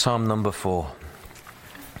Psalm number 4.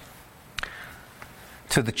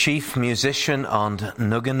 To the chief musician on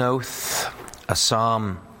Nugganoth, a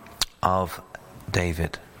psalm of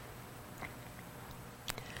David.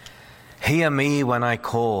 Hear me when I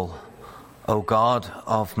call, O God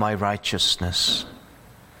of my righteousness.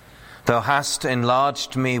 Thou hast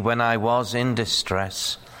enlarged me when I was in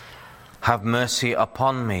distress. Have mercy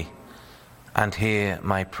upon me and hear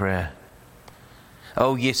my prayer.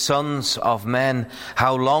 O ye sons of men,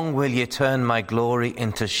 how long will ye turn my glory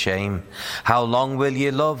into shame? How long will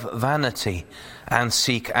ye love vanity and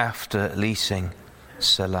seek after leasing?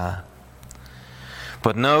 Selah.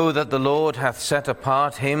 But know that the Lord hath set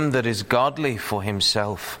apart him that is godly for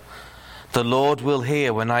himself. The Lord will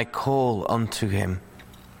hear when I call unto him.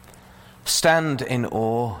 Stand in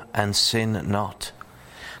awe and sin not.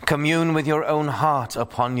 Commune with your own heart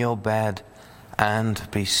upon your bed and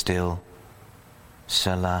be still.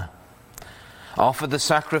 Selah. Offer the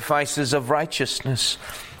sacrifices of righteousness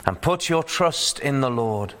and put your trust in the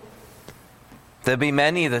Lord. There be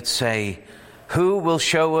many that say, who will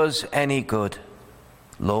show us any good?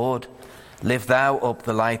 Lord, lift thou up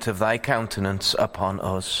the light of thy countenance upon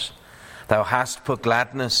us. Thou hast put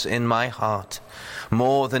gladness in my heart,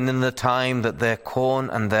 more than in the time that their corn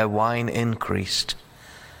and their wine increased.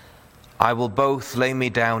 I will both lay me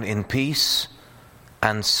down in peace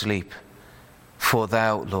and sleep. For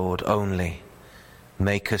thou, Lord, only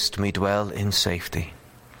makest me dwell in safety.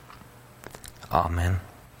 Amen.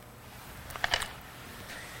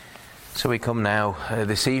 So we come now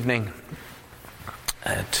this evening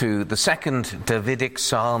to the second Davidic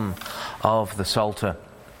psalm of the Psalter.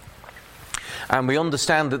 And we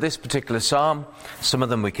understand that this particular psalm, some of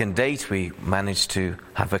them we can date. We managed to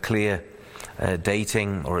have a clear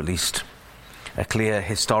dating, or at least a clear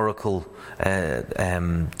historical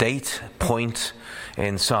date point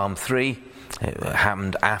in Psalm 3. It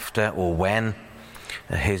happened after or when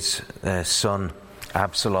his son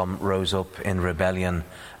Absalom rose up in rebellion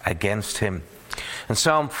against him. And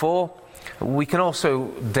Psalm 4, we can also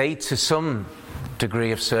date to some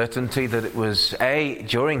degree of certainty that it was A,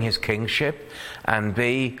 during his kingship, and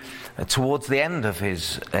B, towards the end of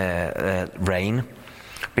his reign,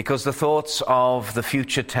 because the thoughts of the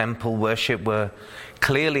future temple worship were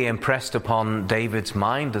clearly impressed upon David's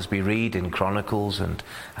mind, as we read in Chronicles and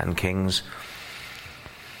Kings,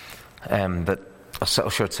 I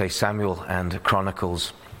should say Samuel and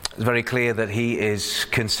Chronicles. It's very clear that he is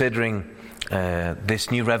considering this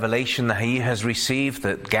new revelation that he has received,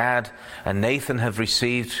 that Gad and Nathan have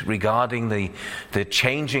received regarding the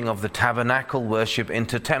changing of the tabernacle worship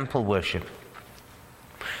into temple worship.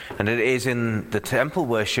 And it is in the temple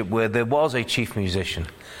worship where there was a chief musician.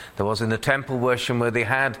 There was in the temple worship where they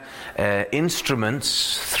had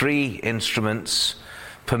instruments, 3 instruments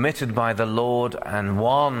permitted by the Lord, and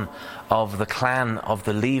one of the clan of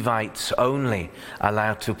the Levites only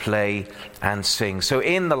allowed to play and sing. So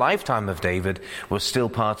in the lifetime of David was still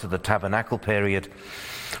part of the tabernacle period.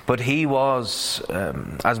 But he was,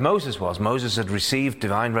 as Moses was. Moses had received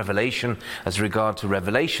divine revelation as regard to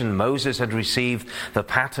revelation. Moses had received the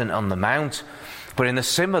pattern on the mount. But in a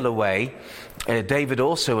similar way, David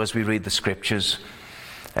also, as we read the scriptures,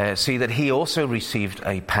 see that he also received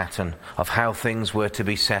a pattern of how things were to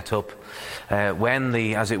be set up when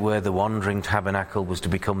as it were, the wandering tabernacle was to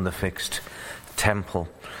become the fixed temple.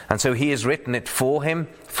 And so he has written it for him,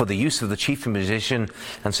 for the use of the chief musician.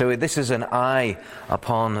 And so this is an eye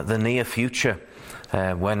upon the near future,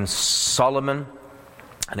 when Solomon,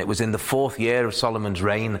 and it was in the 4th year of Solomon's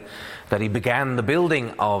reign that he began the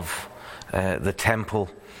building of the temple.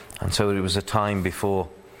 And so it was a time before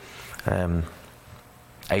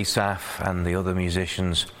Asaph and the other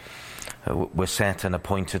musicians were set and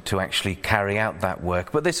appointed to actually carry out that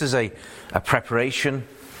work. But this is a preparation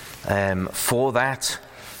for that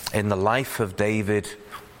in the life of David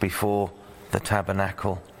before the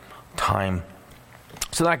tabernacle time.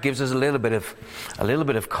 So that gives us a little bit of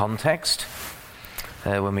context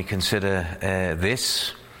when we consider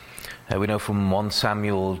this. We know from 1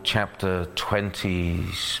 Samuel chapter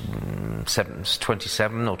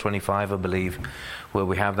 27 or 25, I believe, where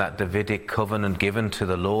we have that Davidic covenant given to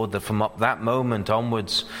the Lord, that from that moment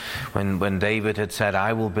onwards, when David had said,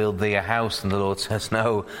 I will build thee a house, and the Lord says,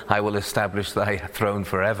 no, I will establish thy throne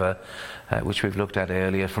forever, which we've looked at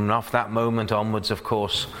earlier. From off that moment onwards, of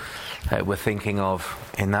course, we're thinking of,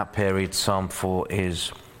 in that period, Psalm 4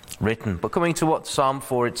 is written. But coming to what Psalm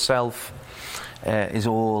 4 itself is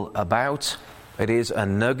all about, it is a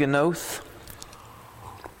Nugganoth.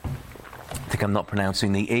 I think think I'm not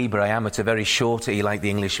pronouncing the E, but I am. It's a very short E, like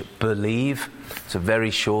the English believe. It's a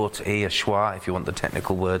very short E, a schwa, if you want the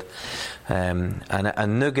technical word. And a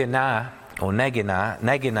nugena, or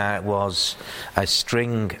negina was a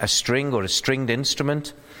string or a stringed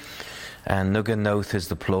instrument. And nuganoth is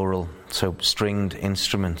the plural, so stringed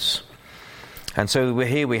instruments. And so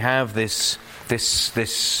we have this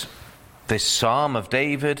psalm of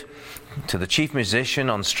David to the chief musician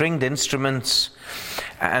on stringed instruments,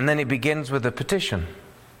 and then it begins with a petition.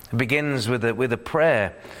 It begins with a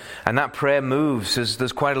prayer, and that prayer moves.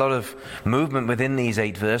 There's quite a lot of movement within these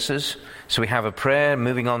 8 verses. So we have a prayer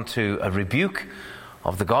moving on to a rebuke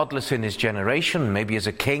of the godless in his generation, maybe as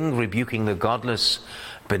a king rebuking the godless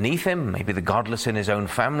beneath him, maybe the godless in his own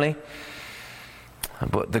family,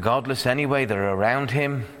 but the godless anyway that are around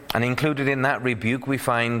him. And included in that rebuke we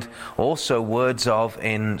find also words of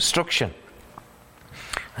instruction,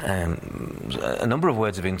 a number of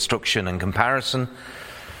words of instruction and comparison.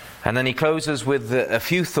 And then he closes with a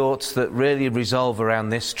few thoughts that really resolve around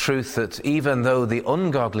this truth that even though the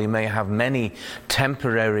ungodly may have many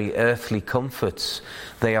temporary earthly comforts,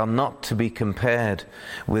 they are not to be compared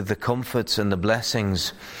with the comforts and the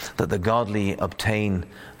blessings that the godly obtain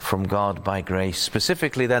from God by grace.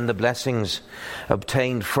 Specifically then the blessings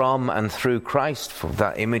obtained from and through Christ, for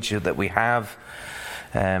that image that we have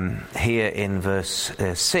here in verse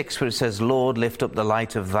 6, where it says, Lord, lift up the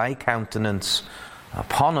light of thy countenance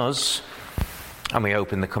upon us. And we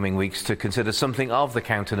hope in the coming weeks to consider something of the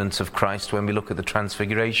countenance of Christ when we look at the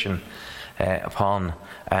transfiguration upon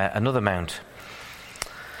another mount.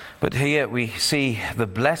 But here we see the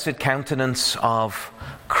blessed countenance of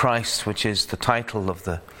Christ, which is the title of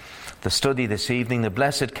the study this evening, the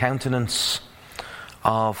blessed countenance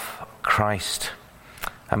of Christ.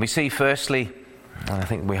 And we see firstly, and I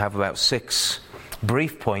think we have about 6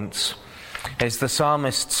 brief points, is the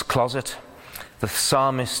psalmist's closet. The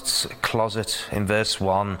psalmist's closet in verse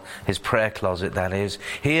 1, his prayer closet that is.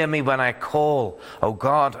 Hear me when I call, O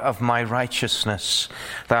God of my righteousness.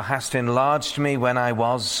 Thou hast enlarged me when I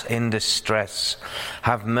was in distress.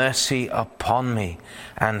 Have mercy upon me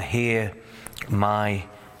and hear my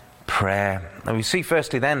prayer. And we see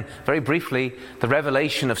firstly then, very briefly, the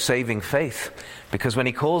revelation of saving faith. Because when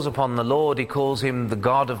he calls upon the Lord, he calls him the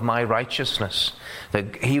God of my righteousness.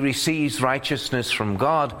 That he receives righteousness from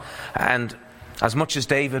God. And as much as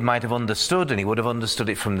David might have understood, and he would have understood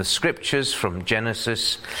it from the scriptures, from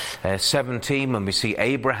Genesis 17, when we see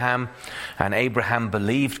Abraham, and Abraham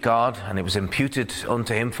believed God, and it was imputed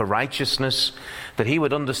unto him for righteousness, that he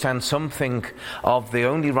would understand something of the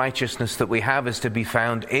only righteousness that we have is to be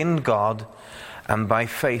found in God and by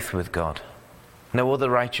faith with God. No other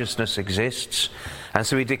righteousness exists. And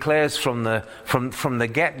so he declares from the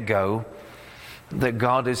get-go that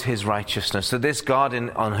God is his righteousness, that this God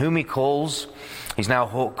on whom he calls, he's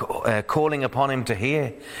now calling upon him to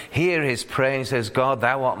hear his prayer. He says, God,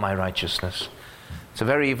 thou art my righteousness. It's a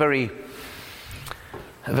very, very,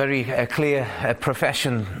 very clear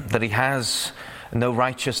profession that he has no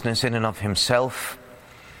righteousness in and of himself,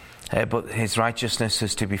 but his righteousness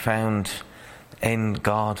is to be found in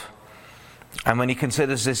God. And when he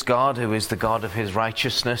considers this God who is the God of his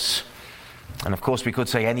righteousness, and of course we could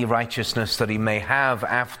say any righteousness that he may have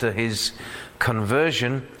after his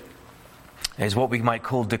conversion is what we might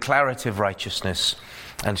call declarative righteousness,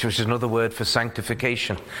 and which is another word for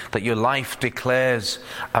sanctification, that your life declares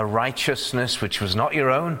a righteousness which was not your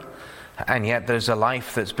own, and yet there's a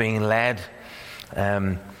life that's being led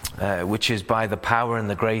which is by the power and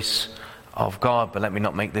the grace of God. But let me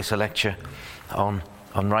not make this a lecture on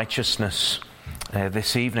righteousness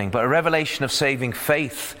this evening. But a revelation of saving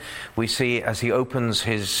faith we see as he opens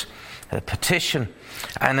his petition.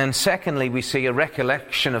 And then secondly, we see a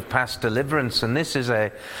recollection of past deliverance. And this is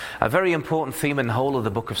a very important theme in the whole of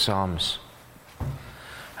the book of Psalms.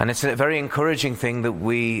 And it's a very encouraging thing that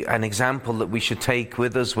an example that we should take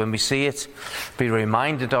with us when we see it, be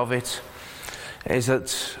reminded of it, is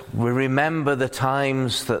that we remember the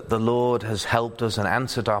times that the Lord has helped us and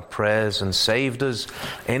answered our prayers and saved us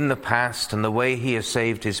in the past, and the way he has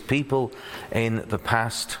saved his people in the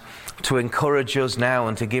past, to encourage us now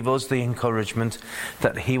and to give us the encouragement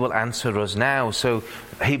that he will answer us now. So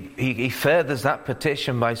he furthers that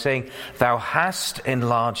petition by saying, thou hast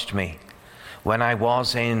enlarged me when I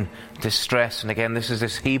was in distress. And again, this is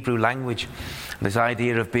this Hebrew language, this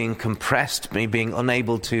idea of being compressed, me being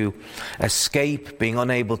unable to escape, being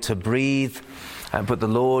unable to breathe. But the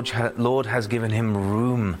Lord has given him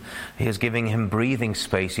room. He is giving him breathing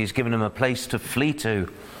space. He's given him a place to flee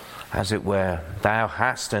to, as it were. Thou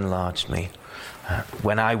hast enlarged me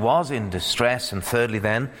when I was in distress. And thirdly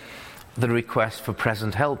then, the request for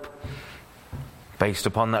present help. based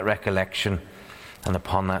upon that recollection and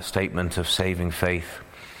upon that statement of saving faith.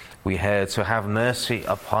 We heard, "So have mercy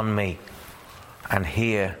upon me and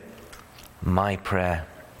hear my prayer."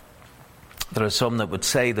 There are some that would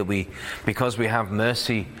say that because we have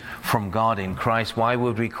mercy from God in Christ, why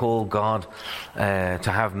would we call God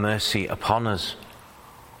to have mercy upon us?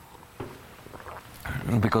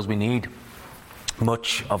 Because we need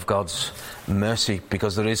much of God's mercy,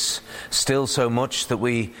 because there is still so much that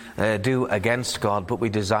we do against God, but we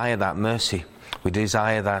desire that mercy. We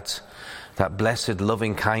desire that blessed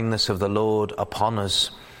loving kindness of the Lord upon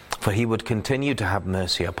us, for he would continue to have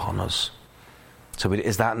mercy upon us. So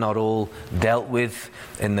is that not all dealt with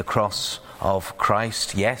in the cross of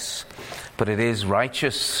Christ? Yes, but it is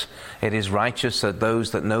righteous. It is righteous that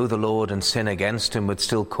those that know the Lord and sin against him would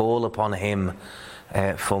still call upon him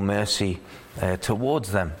for mercy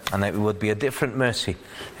towards them. And it would be a different mercy.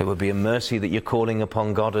 It would be a mercy that you're calling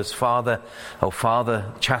upon God as Father. "O Father,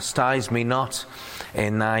 chastise me not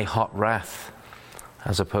in thy hot wrath,"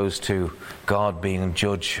 as opposed to God being a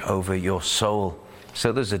judge over your soul.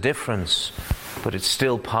 So there's a difference, but it's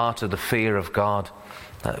still part of the fear of God.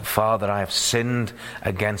 "Father, I have sinned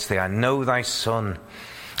against thee. I know thy Son.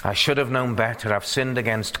 I should have known better. I've sinned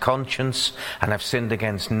against conscience, and I've sinned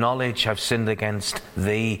against knowledge. I've sinned against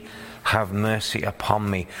thee. Have mercy upon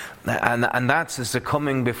me." And that's as the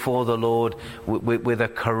coming before the Lord with a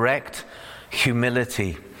correct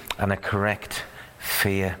humility and a correct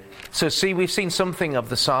fear. So see, we've seen something of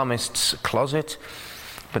the psalmist's closet,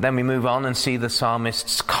 but then we move on and see the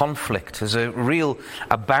psalmist's conflict. There's a real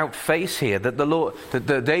about face here, that the Lord,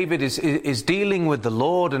 that David is dealing with the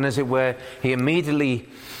Lord, and as it were, he immediately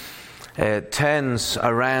turns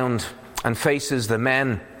around and faces the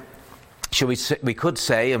men. We could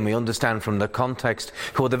say, and we understand from the context,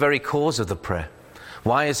 who are the very cause of the prayer.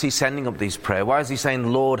 Why is he sending up these prayers? Why is he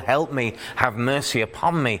saying, "Lord, help me, have mercy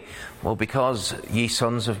upon me"? Well, because ye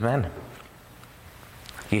sons of men.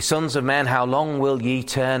 Ye sons of men, how long will ye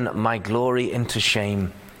turn my glory into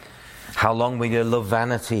shame? How long will ye love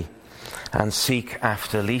vanity and seek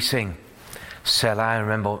after leasing? Selah,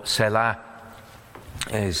 remember, Selah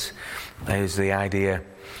is the idea.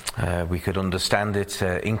 We could understand it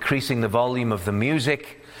increasing the volume of the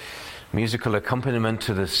musical accompaniment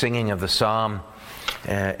to the singing of the psalm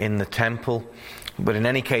in the temple. But in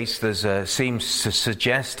any case, there seems to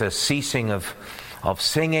suggest a ceasing of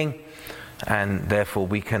singing, and therefore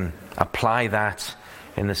we can apply that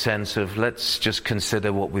in the sense of, let's just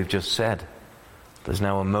consider what we've just said. There's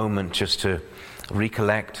now a moment just to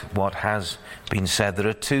recollect what has been said. There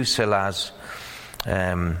are two selahs.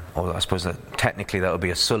 Or I suppose that technically that would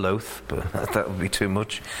be a suloth, but that would be too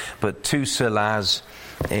much. But two selahs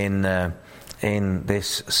in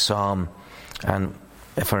this psalm, and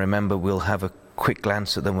if I remember, we'll have a quick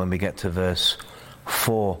glance at them when we get to verse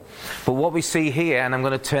 4. But what we see here, and I'm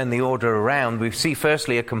going to turn the order around, we see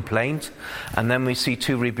firstly a complaint, and then we see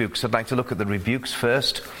two rebukes. I'd like to look at the rebukes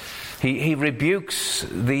first. He rebukes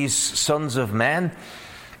these sons of men,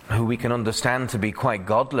 who we can understand to be quite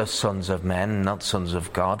godless sons of men, not sons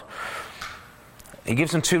of God. He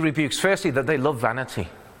gives them two rebukes. Firstly, that they love vanity.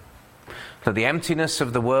 That the emptiness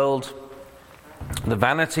of the world, the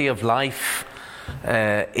vanity of life,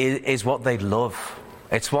 is what they love.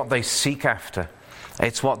 It's what they seek after.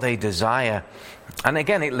 It's what they desire. And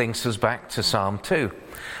again, it links us back to Psalm 2.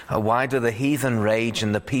 Why do the heathen rage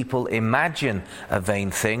and the people imagine a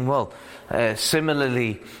vain thing? Well,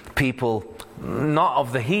 similarly, people, not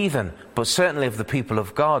of the heathen, but certainly of the people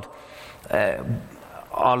of God,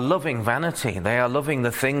 are loving vanity. They are loving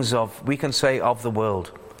the things of, we can say, of the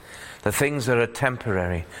world. The things that are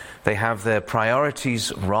temporary. They have their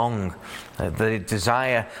priorities wrong. They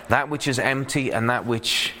desire that which is empty and that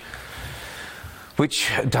which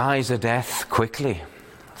dies a death quickly.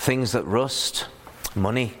 Things that rust,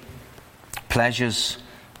 money, pleasures,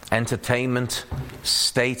 entertainment,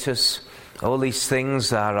 status, all these things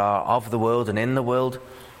that are of the world and in the world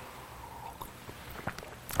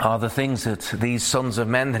are the things that these sons of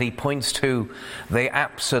men that he points to, they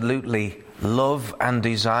absolutely love and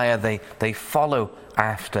desire, they follow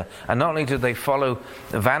after. And not only do they follow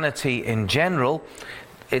vanity in general,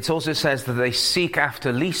 it also says that they seek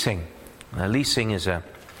after leasing. Now, leasing is a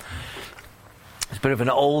bit of an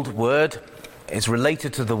old word. It's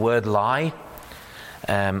related to the word lie,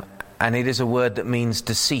 and it is a word that means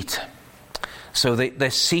deceit. So they're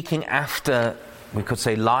seeking after, we could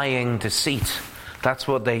say, lying deceit. That's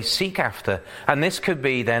what they seek after. And this could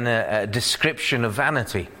be then a description of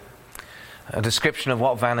vanity. a description of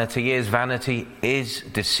what vanity is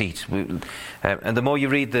deceit. And the more you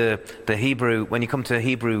read the Hebrew, when you come to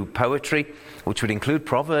Hebrew poetry, which would include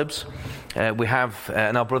Proverbs, we have,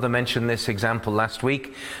 and our brother mentioned this example last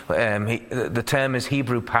week, the term is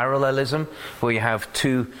Hebrew parallelism, where you have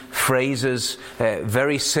two phrases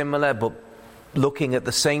very similar but looking at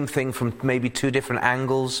the same thing from maybe two different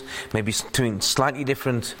angles, maybe doing slightly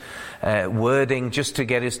different wording, just to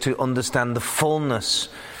get us to understand the fullness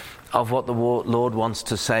of what the Lord wants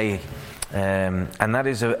to say. And that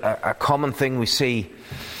is a common thing we see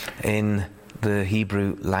in the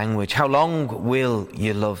Hebrew language. How long will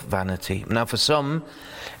you love vanity? Now for some,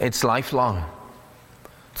 it's lifelong.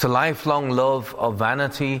 It's a lifelong love of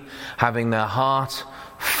vanity, having their heart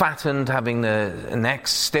fattened, having the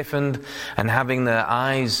necks stiffened, and having their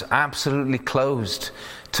eyes absolutely closed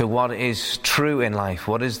to what is true in life,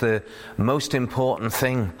 what is the most important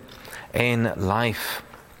thing in life.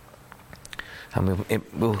 And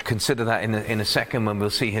we'll consider that in a second when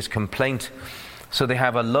we'll see his complaint. So they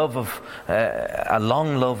have a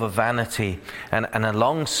long love of vanity and a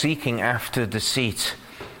long seeking after deceit.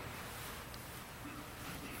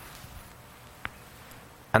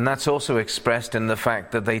 And that's also expressed in the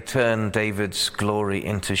fact that they turn David's glory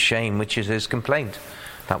into shame, which is his complaint.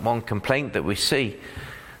 That one complaint that we see.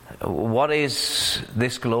 What is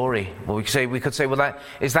this glory? Well, we could say, well,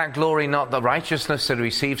 is that glory not the righteousness that he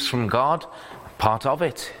receives from God? Part of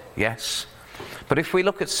it, yes. But if we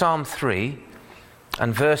look at Psalm 3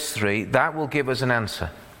 and verse 3, that will give us an answer.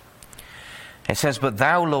 It says, "But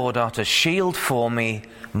thou, Lord, art a shield for me,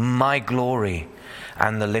 my glory,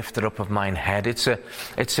 and the lifter up of mine head." It's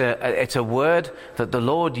a word that the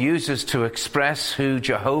Lord uses to express who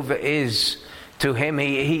Jehovah is. To him,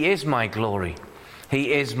 he is my glory.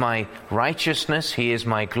 He is my righteousness. He is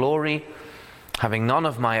my glory, having none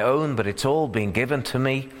of my own, but it's all been given to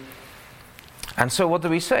me. And so what do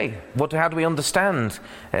we say? How do we understand?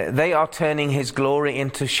 They are turning his glory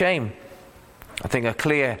into shame. I think a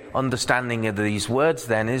clear understanding of these words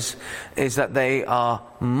then is that they are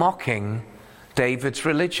mocking David's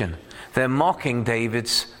religion. They're mocking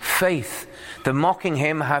David's faith. They're mocking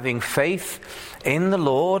him having faith in the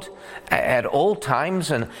Lord at all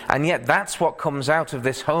times, and yet that's what comes out of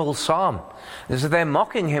this whole psalm. Is that they're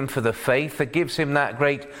mocking him for the faith that gives him that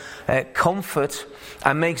great comfort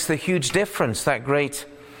and makes the huge difference, that great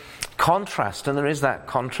contrast. And there is that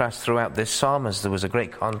contrast throughout this psalm, as there was a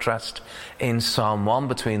great contrast in Psalm 1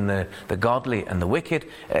 between the godly and the wicked.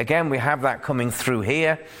 Again, we have that coming through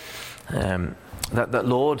here. That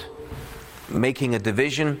Lord making a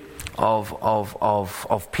division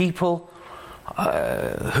of people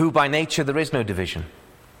who by nature there is no division.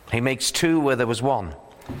 He makes two where there was one.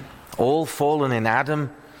 All fallen in Adam,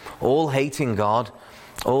 all hating God,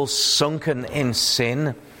 all sunken in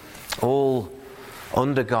sin, all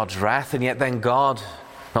under God's wrath, and yet then God,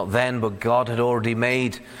 not then, but God had already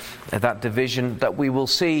made that division that we will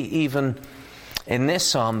see even in this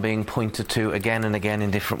psalm being pointed to again and again in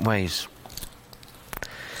different ways.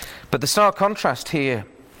 But the stark contrast here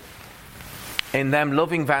in them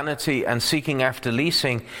loving vanity and seeking after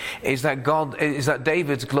leasing is that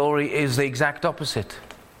David's glory is the exact opposite.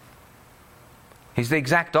 He's the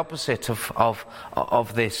exact opposite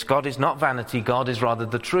of this. God is not vanity, God is rather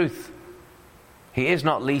the truth. He is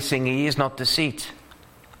not leasing, he is not deceit.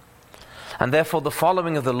 And therefore the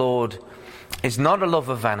following of the Lord is not a love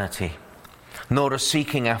of vanity, nor a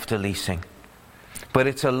seeking after leasing, but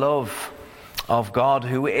it's a love of God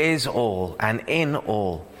who is all and in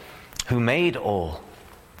all, who made all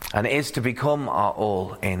and is to become our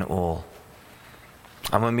all in all.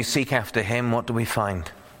 And when we seek after him, what do we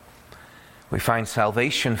find? We find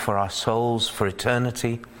salvation for our souls, for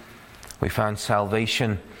eternity. We find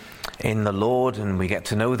salvation in the Lord, and we get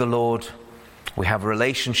to know the Lord. We have a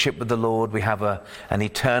relationship with the Lord. We have an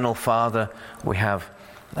eternal Father. We have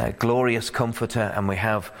a glorious Comforter, and we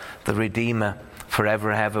have the Redeemer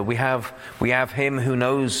forever and ever. We have him who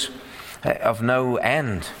knows of no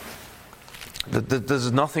end.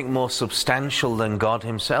 There's nothing more substantial than God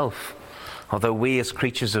himself. Although we as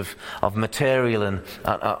creatures of material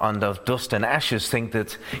and of dust and ashes think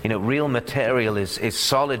that real material is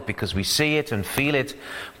solid because we see it and feel it,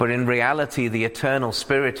 but in reality the eternal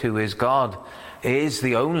Spirit who is God is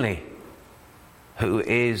the only who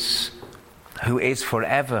is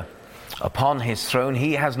forever upon his throne.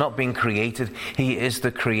 He has not been created. He is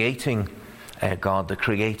the creating God, the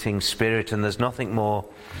creating Spirit, and there's nothing more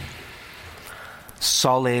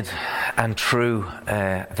solid and true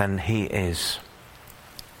than he is.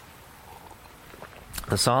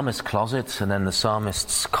 The psalmist's closet and then the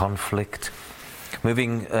psalmist's conflict.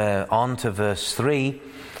 Moving on to verse 3,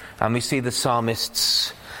 And we see the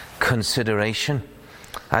psalmist's consideration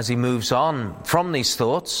as he moves on from these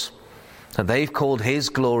thoughts, that they've called his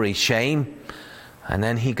glory shame. And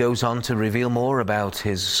then he goes on to reveal more about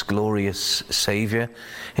his glorious Saviour.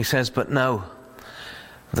 He says, but know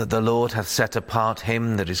that the Lord hath set apart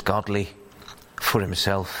him that is godly for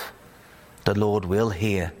himself. The Lord will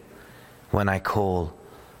hear when I call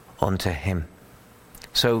unto him.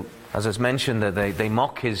 So, as I mentioned, that they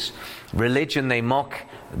mock his religion, they mock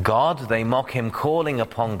God, they mock him calling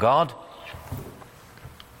upon God.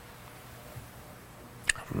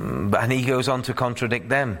 And he goes on to contradict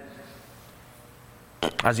them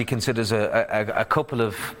as he considers a couple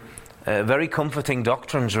of very comforting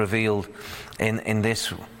doctrines revealed in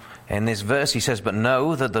this verse. He says, but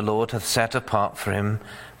know that the Lord hath set apart for him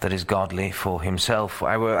that is godly for himself.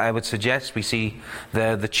 I would suggest we see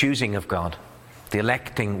there the choosing of God, the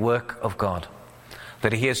electing work of God,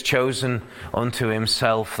 that he has chosen unto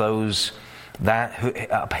himself those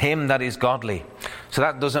him that is godly. So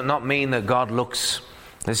that does not mean that God looks.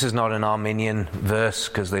 This is not an Arminian verse,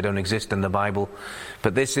 because they don't exist in the Bible.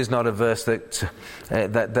 But this is not a verse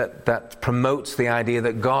that promotes the idea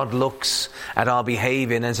that God looks at our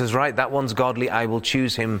behavior and says, right, that one's godly, I will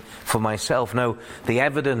choose him for myself. No, the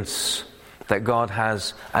evidence that God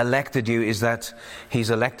has elected you is that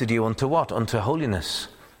he's elected you unto what? Unto holiness.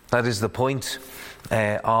 That is the point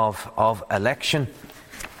of election.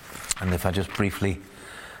 And if I just briefly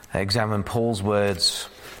examine Paul's words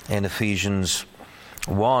in Ephesians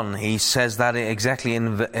 1, he says that exactly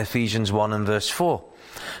in Ephesians 1 and verse 4.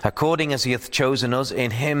 According as he hath chosen us in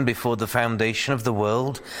him before the foundation of the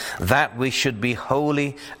world, that we should be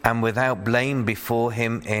holy and without blame before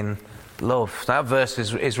him in love. That verse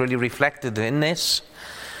is really reflected in this.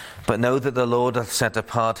 But know that the Lord hath set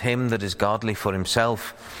apart him that is godly for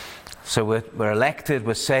himself. So we're elected,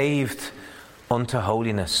 we're saved unto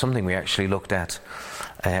holiness, something we actually looked at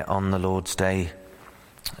on the Lord's Day.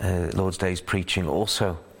 Lord's Day's preaching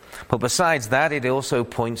also. But besides that, it also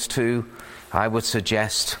points to, I would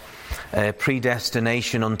suggest,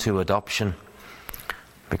 predestination unto adoption.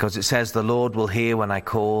 Because it says, the Lord will hear when I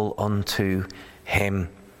call unto him.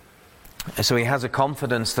 So he has a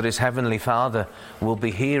confidence that his heavenly Father will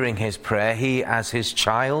be hearing his prayer. He, as his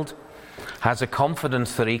child, has a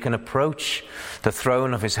confidence that he can approach the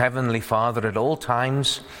throne of his heavenly Father at all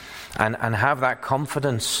times and have that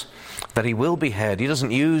confidence that he will be heard. He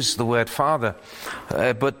doesn't use the word Father,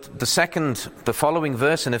 but the following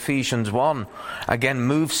verse in Ephesians 1 again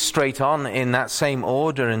moves straight on in that same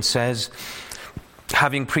order and says,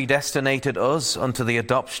 having predestinated us unto the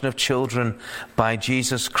adoption of children by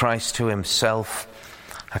Jesus Christ to himself,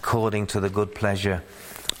 according to the good pleasure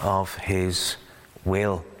of his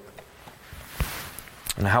will.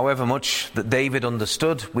 And however much that David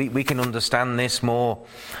understood, we can understand this more,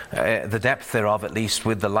 the depth thereof at least,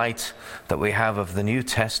 with the light that we have of the New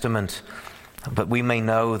Testament. But we may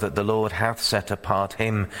know that the Lord hath set apart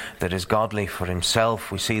him that is godly for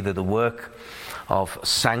himself. We see that the work of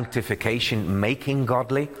sanctification, making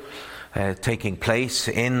godly, taking place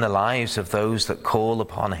in the lives of those that call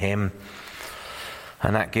upon him.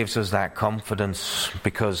 And that gives us that confidence,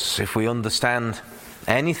 because if we understand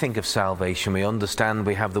anything of salvation, we understand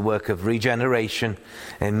we have the work of regeneration.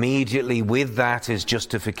 Immediately with that is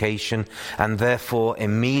justification, and therefore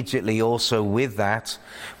immediately also with that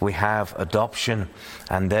we have adoption,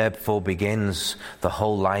 and therefore begins the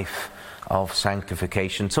whole life of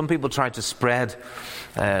sanctification. Some people try to spread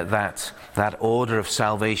that order of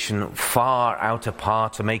salvation far out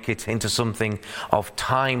apart to make it into something of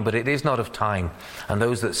time, but it is not of time. And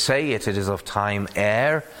those that say it is of time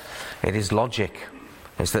err. It is logic.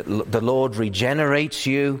 It's that the Lord regenerates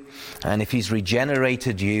you, and if he's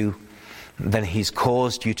regenerated you, then he's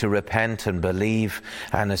caused you to repent and believe,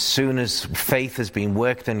 and as soon as faith has been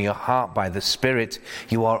worked in your heart by the Spirit,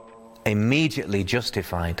 you are immediately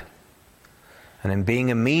justified. And in being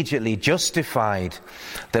immediately justified,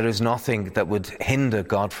 there is nothing that would hinder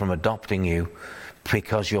God from adopting you,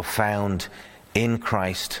 because you're found in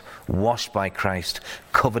Christ, washed by Christ,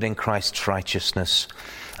 covered in Christ's righteousness,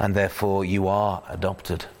 and therefore you are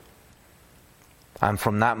adopted. And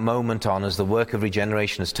from that moment on, as the work of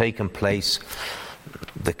regeneration has taken place,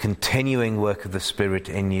 the continuing work of the Spirit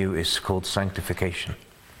in you is called sanctification.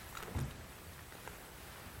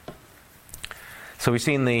 So we've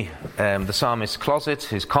seen the psalmist's closet,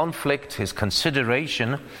 his conflict, his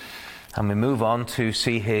consideration, and we move on to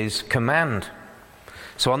see his command.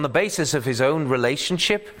 So on the basis of his own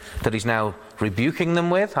relationship that he's now rebuking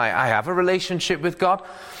them with, I have a relationship with God,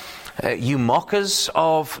 You mockers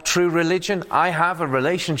of true religion, I have a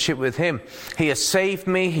relationship with him. He has saved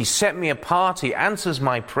me. He set me apart. He answers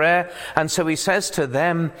my prayer. And so he says to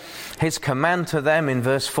them, his command to them in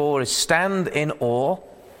verse 4 is, stand in awe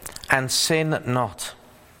and sin not.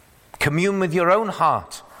 Commune with your own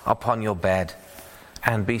heart upon your bed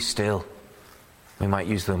and be still. We might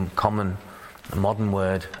use the common modern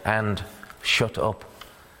word, and shut up.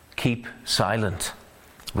 Keep silent.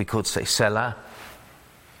 We could say Selah.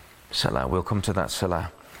 Selah. We'll come to that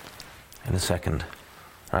Selah in a second.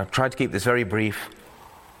 I've tried to keep this very brief,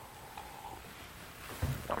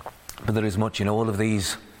 but there is much in all of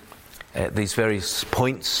these various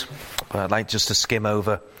points. But I'd like just to skim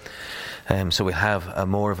over, so we have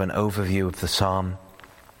more of an overview of the psalm.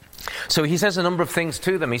 So he says a number of things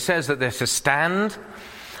to them. He says that they're to stand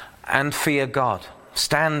and fear God.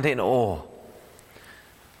 Stand in awe.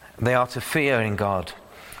 They are to fear in God.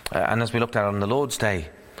 And as we looked at on the Lord's Day,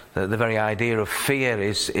 the very idea of fear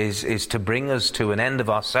is to bring us to an end of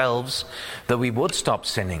ourselves, that we would stop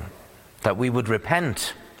sinning, that we would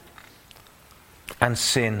repent and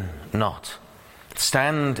sin not.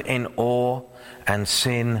 Stand in awe and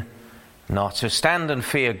sin not. So stand and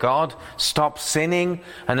fear God, stop sinning,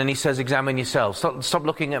 and then he says, examine yourselves. Stop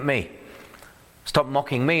looking at me. Stop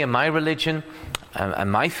mocking me and my religion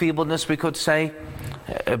and my feebleness, we could say,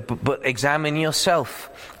 but examine yourself.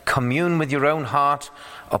 Commune with your own heart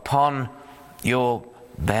upon your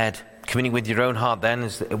bed. Communing with your own heart then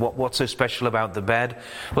is what's so special about the bed?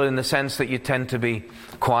 Well, in the sense that you tend to be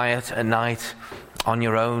quiet at night on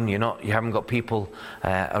your own. You haven't got people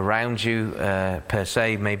around you per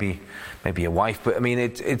se. Maybe a wife, but I mean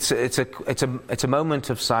it's a moment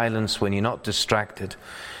of silence when you're not distracted,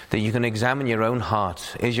 that you can examine your own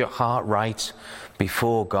heart. Is your heart right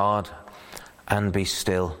before God? And be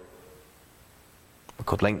still. We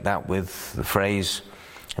could link that with the phrase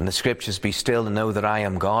in the scriptures, be still and know that I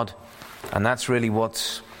am God. And that's really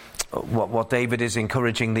what David is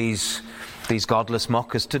encouraging these godless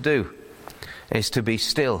mockers to do, is to be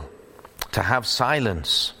still, to have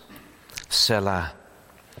silence. Selah.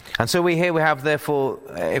 And so we have, therefore,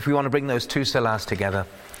 if we want to bring those two Selahs together,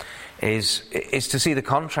 is to see the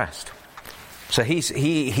contrast. So he's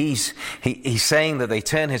saying that they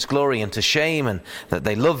turn his glory into shame, and that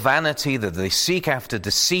they love vanity, that they seek after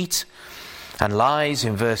deceit and lies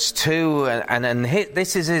in verse 2. And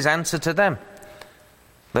this is his answer to them.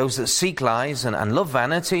 Those that seek lies and love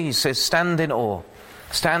vanity, he says, stand in awe.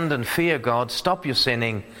 Stand and fear God. Stop your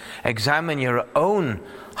sinning. Examine your own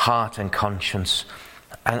heart and conscience.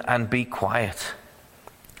 And be quiet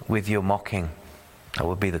with your mocking. That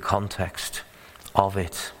would be the context of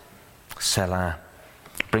it. Selah.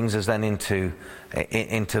 Brings us then into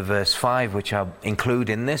verse 5, which I'll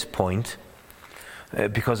include in this point,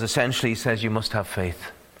 because essentially he says you must have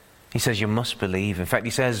faith. He says you must believe. In fact,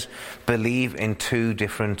 he says believe in two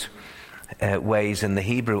different ways in the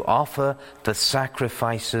Hebrew. Offer the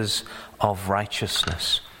sacrifices of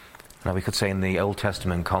righteousness. Now we could say in the Old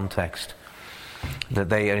Testament context that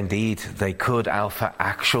they could offer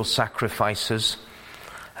actual sacrifices,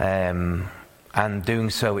 and doing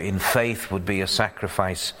so in faith would be a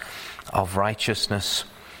sacrifice of righteousness.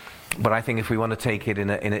 But I think if we want to take it in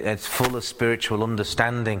its fuller spiritual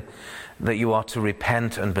understanding, that you are to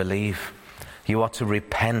repent and believe. You are to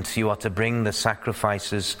repent. You are to bring the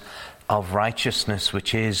sacrifices of righteousness,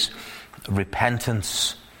 which is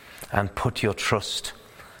repentance, and put your trust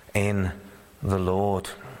in the Lord.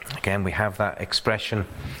 Again, we have that expression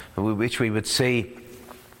which we would see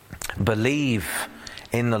believe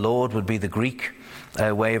in the Lord would be the Greek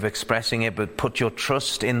way of expressing it, but put your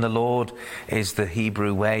trust in the Lord is the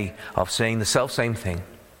Hebrew way of saying the self-same thing.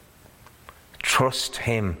 Trust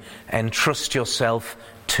him, entrust yourself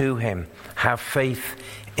to him, have faith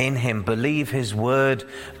in him, believe his word,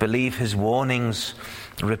 believe his warnings,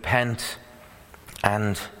 repent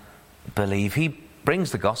and believe. He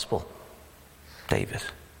brings the gospel, David,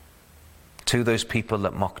 to those people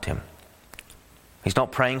that mocked him. He's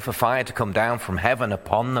not praying for fire to come down from heaven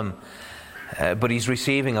upon them, but he's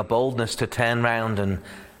receiving a boldness to turn round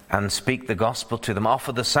and speak the gospel to them.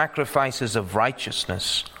 Offer the sacrifices of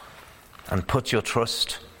righteousness and put your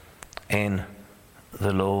trust in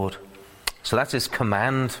the Lord. So that's his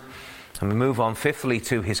command. And we move on fifthly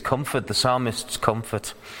to his comfort, the psalmist's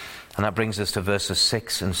comfort. And that brings us to verses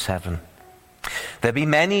 6 and 7. There be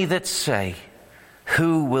many that say,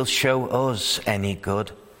 who will show us any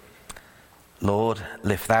good? Lord,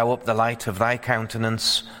 lift thou up the light of thy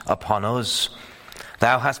countenance upon us.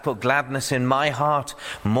 Thou hast put gladness in my heart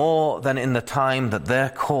more than in the time that their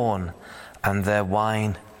corn and their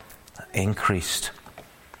wine increased.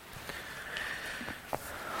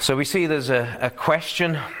 So we see there's a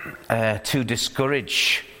question to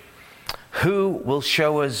discourage. Who will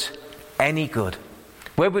show us any good?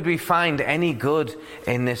 Where would we find any good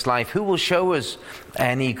in this life? Who will show us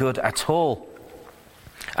any good at all?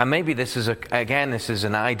 And maybe this is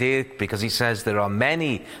an idea, because he says there are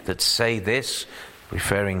many that say this,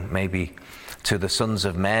 referring maybe to the sons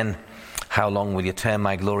of men. How long will you turn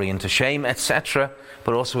my glory into shame, etc.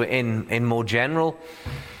 But also in more general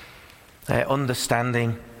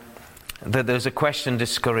understanding that there's a question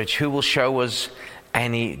discouraged. Who will show us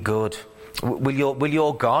any good? Will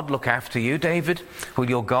your God look after you, David? Will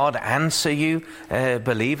your God answer you,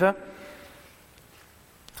 believer?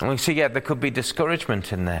 And we see, there could be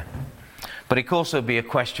discouragement in there. But it could also be a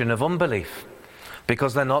question of unbelief,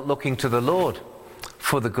 because they're not looking to the Lord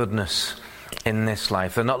for the goodness in this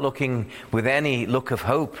life. They're not looking with any look of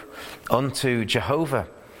hope unto Jehovah.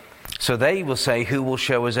 So they will say, who will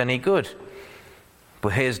show us any good?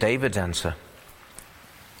 But here's David's answer.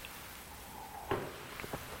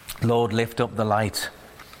 Lord, lift up the light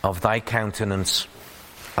of thy countenance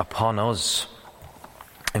upon us.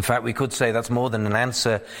 In fact, we could say that's more than an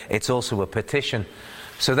answer, it's also a petition.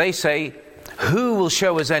 So they say, who will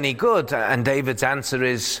show us any good? And David's answer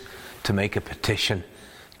is to make a petition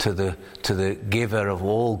to the giver of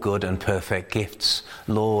all good and perfect gifts.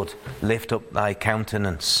 Lord, lift up thy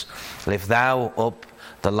countenance. Lift thou up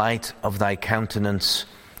the light of thy countenance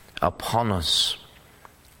upon us.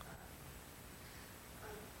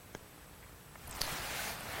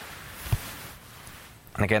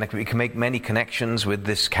 And again, we can make many connections with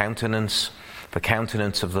this countenance, the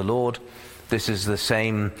countenance of the Lord. This is the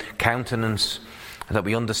same countenance that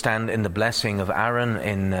we understand in the blessing of Aaron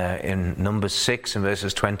in Numbers 6 and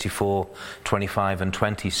verses 24, 25 and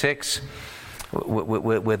 26,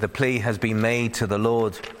 where the plea has been made to the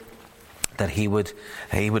Lord that he would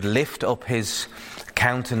lift up his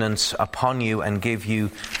countenance upon you and give you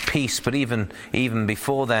peace. But even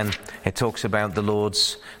before then, it talks about the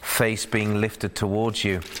Lord's face being lifted towards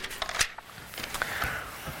you.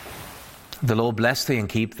 The Lord bless thee and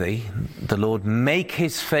keep thee. The Lord make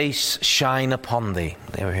his face shine upon thee.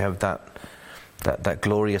 There we have that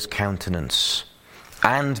glorious countenance.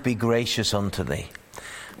 And be gracious unto thee.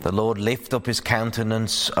 The Lord lift up his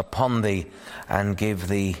countenance upon thee and give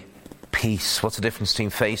thee peace. What's the difference between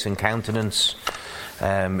face and countenance?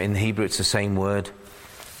 In Hebrew it's the same word.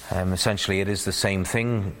 Essentially it is the same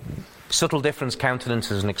thing. Subtle difference. Countenance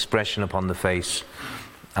is an expression upon the face,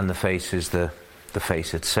 and the face is the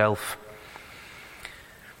face itself.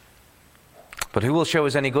 But who will show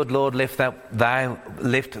us any good? Lord, lift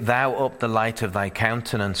thou up the light of thy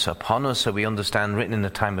countenance upon us. So we understand, written in the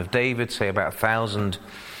time of David, say about 1000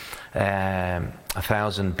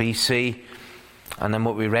 BC. And then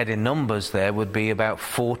what we read in Numbers there would be about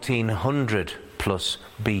 1400 plus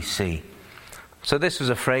BC. So this was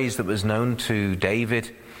a phrase that was known to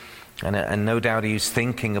David, and no doubt he was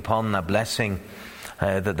thinking upon that blessing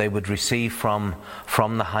that they would receive from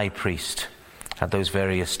the high priest at those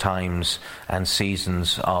various times and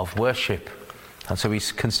seasons of worship. And so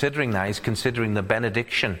he's considering that. He's considering the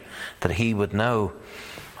benediction that he would know.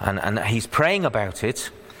 And he's praying about it.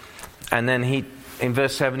 And then in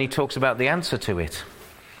verse 7, he talks about the answer to it.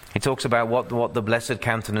 He talks about what the blessed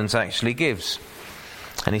countenance actually gives.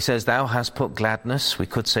 And he says, thou hast put gladness, we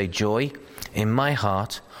could say joy, in my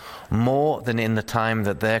heart, more than in the time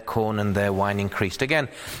that their corn and their wine increased. Again,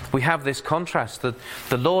 we have this contrast that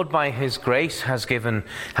the Lord by his grace has given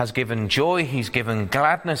joy, he's given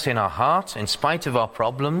gladness in our heart in spite of our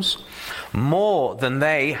problems, more than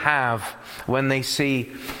they have when they see.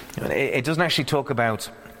 It doesn't actually talk about,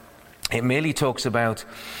 it merely talks about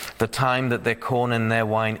the time that their corn and their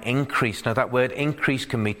wine increased. Now that word increase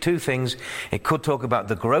can mean two things. It could talk about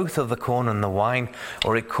the growth of the corn and the wine,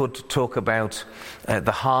 or it could talk about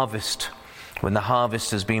the harvest, when the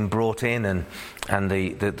harvest has been brought in and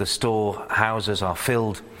the storehouses are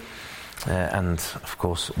filled, and of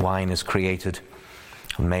course wine is created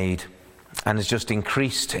and made and has just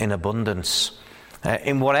increased in abundance.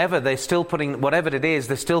 In whatever it is,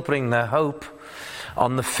 they're still putting their hope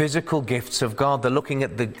on the physical gifts of God. They're looking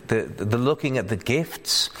at the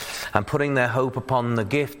gifts and putting their hope upon the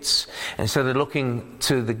gifts, and so they're looking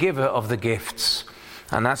to the giver of the gifts.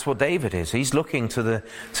 And that's what David is. He's looking to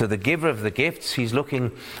the giver of the gifts. He's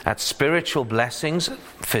looking at spiritual blessings,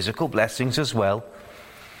 physical blessings as well.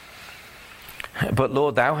 But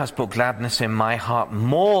Lord, thou hast put gladness in my heart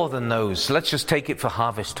more than those. Let's just take it for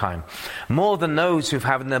harvest time. More than those who've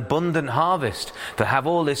had an abundant harvest, that have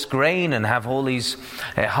all this grain and have all these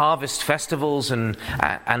harvest festivals and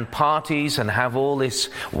parties and have all this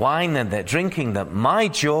wine that they're drinking. That my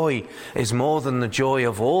joy is more than the joy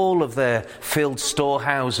of all of their filled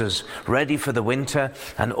storehouses ready for the winter,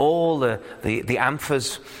 and all the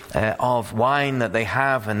amphors of wine that they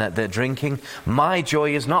have and that they're drinking. My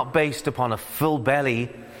joy is not based upon a full belly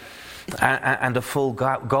and a full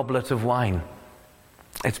goblet of wine.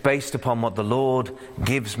 It's based upon what the Lord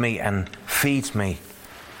gives me and feeds me.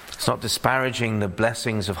 It's not disparaging the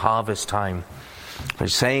blessings of harvest time, but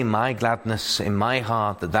it's saying my gladness in my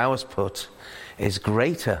heart that thou hast put is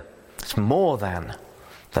greater. It's more than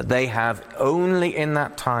that they have only in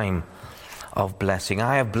that time of blessing.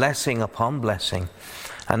 I have blessing upon blessing.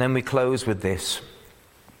 And then we close with this.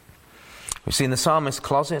 We've seen the psalmist's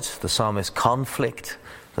closet, the psalmist's conflict,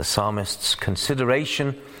 the psalmist's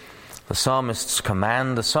consideration, the psalmist's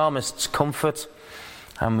command, the psalmist's comfort,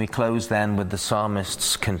 and we close then with the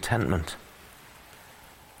psalmist's contentment.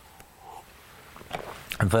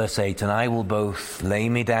 And verse 8, and I will both lay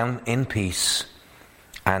me down in peace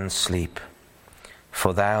and sleep,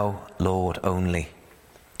 for thou, Lord, only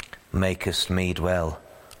makest me dwell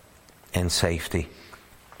in safety.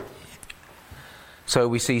 So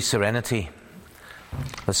we see serenity,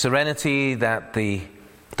 the serenity that the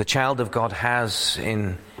child of God has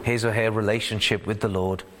in his or her relationship with the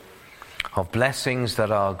Lord, of blessings that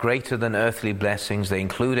are greater than earthly blessings. They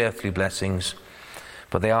include earthly blessings,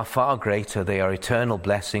 but they are far greater. They are eternal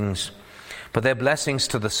blessings, but they're blessings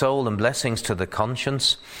to the soul and blessings to the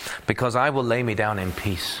conscience, because I will lay me down in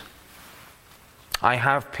peace. I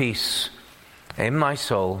have peace in my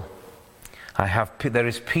soul. There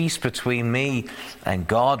is peace between me and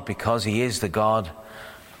God, because He is the God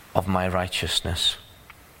of my righteousness.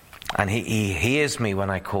 And He hears me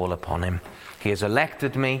when I call upon Him. He has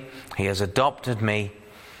elected me. He has adopted me.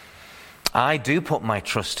 I do put my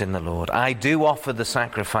trust in the Lord. I do offer the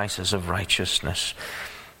sacrifices of righteousness.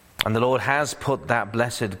 And the Lord has put that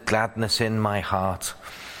blessed gladness in my heart.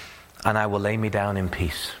 And I will lay me down in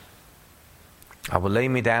peace. I will lay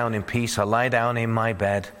me down in peace. I'll lie down in my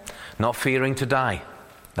bed, not fearing to die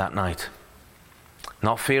that night.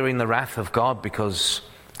 Not fearing the wrath of God, because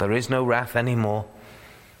there is no wrath anymore.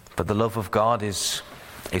 But the love of God is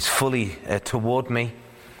fully toward me.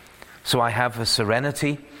 So I have a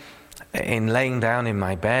serenity in laying down in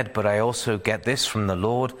my bed, but I also get this from the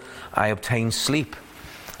Lord. I obtain sleep.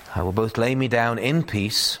 I will both lay me down in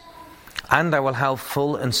peace, and I will have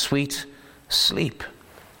full and sweet sleep.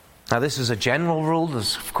 Now, this is a general rule.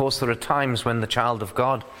 Of course, there are times when the child of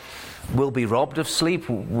God will be robbed of sleep.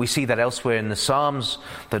 We see that elsewhere in the Psalms,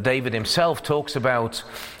 that David himself talks about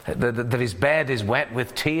that his bed is wet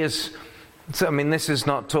with tears. So, I mean, this is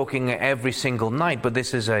not talking every single night, but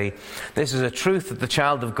this is a truth that the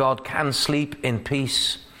child of God can sleep in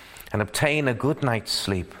peace and obtain a good night's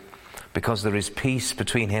sleep, because there is peace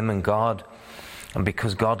between him and God, and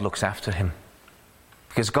because God looks after him.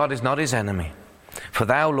 Because God is not his enemy. For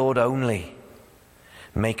thou, Lord, only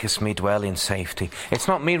makest me dwell in safety. It's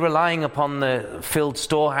not me relying upon the filled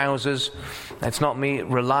storehouses. It's not me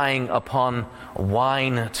relying upon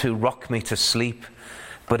wine to rock me to sleep.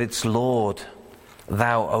 But it's, Lord,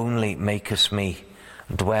 thou only makest me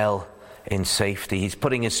dwell in safety. He's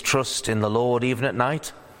putting his trust in the Lord even at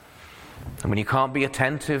night. And when you can't be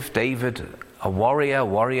attentive, David, a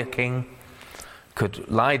warrior king, could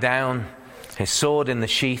lie down, his sword in the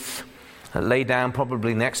sheath, lay down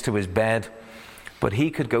probably next to his bed, but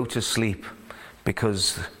he could go to sleep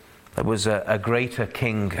because there was a greater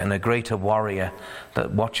king and a greater warrior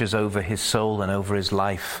that watches over his soul and over his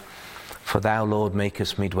life. For thou, Lord,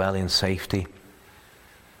 makest me dwell in safety.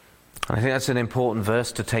 And I think that's an important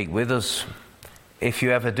verse to take with us. If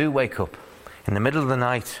you ever do wake up in the middle of the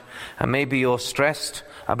night, and maybe you're stressed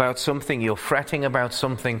about something, you're fretting about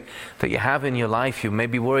something that you have in your life, you may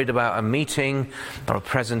be worried about a meeting or a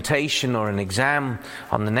presentation or an exam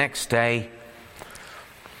on the next day.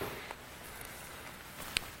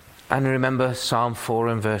 And remember Psalm 4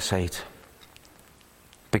 and verse 8.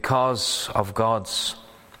 Because of God's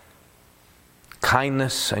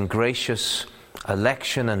kindness and gracious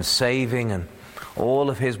election and saving and all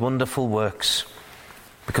of his wonderful works,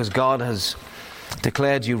 because God has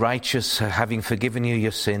declared you righteous, having forgiven you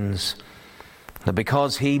your sins, that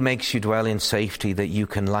because he makes you dwell in safety, that you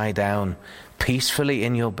can lie down peacefully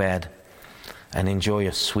in your bed and enjoy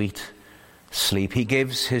a sweet sleep. He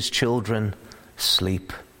gives his children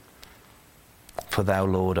sleep. For thou,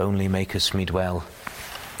 Lord, only makest me dwell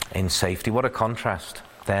in safety. What a contrast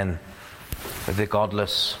then with the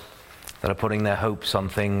godless that are putting their hopes on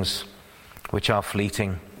things which are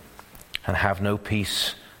fleeting and have no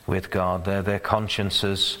peace with God. Their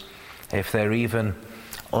consciences, if they're even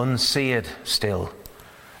unseared still,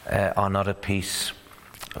 are not at peace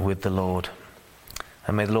with the Lord.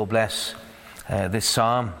 And may the Lord bless this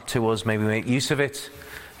psalm to us. May we make use of it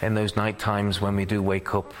in those night times when we do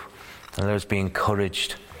wake up, and let us be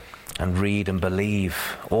encouraged and read and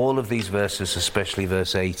believe all of these verses, especially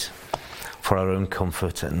verse 8, for our own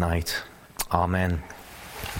comfort at night. Amen.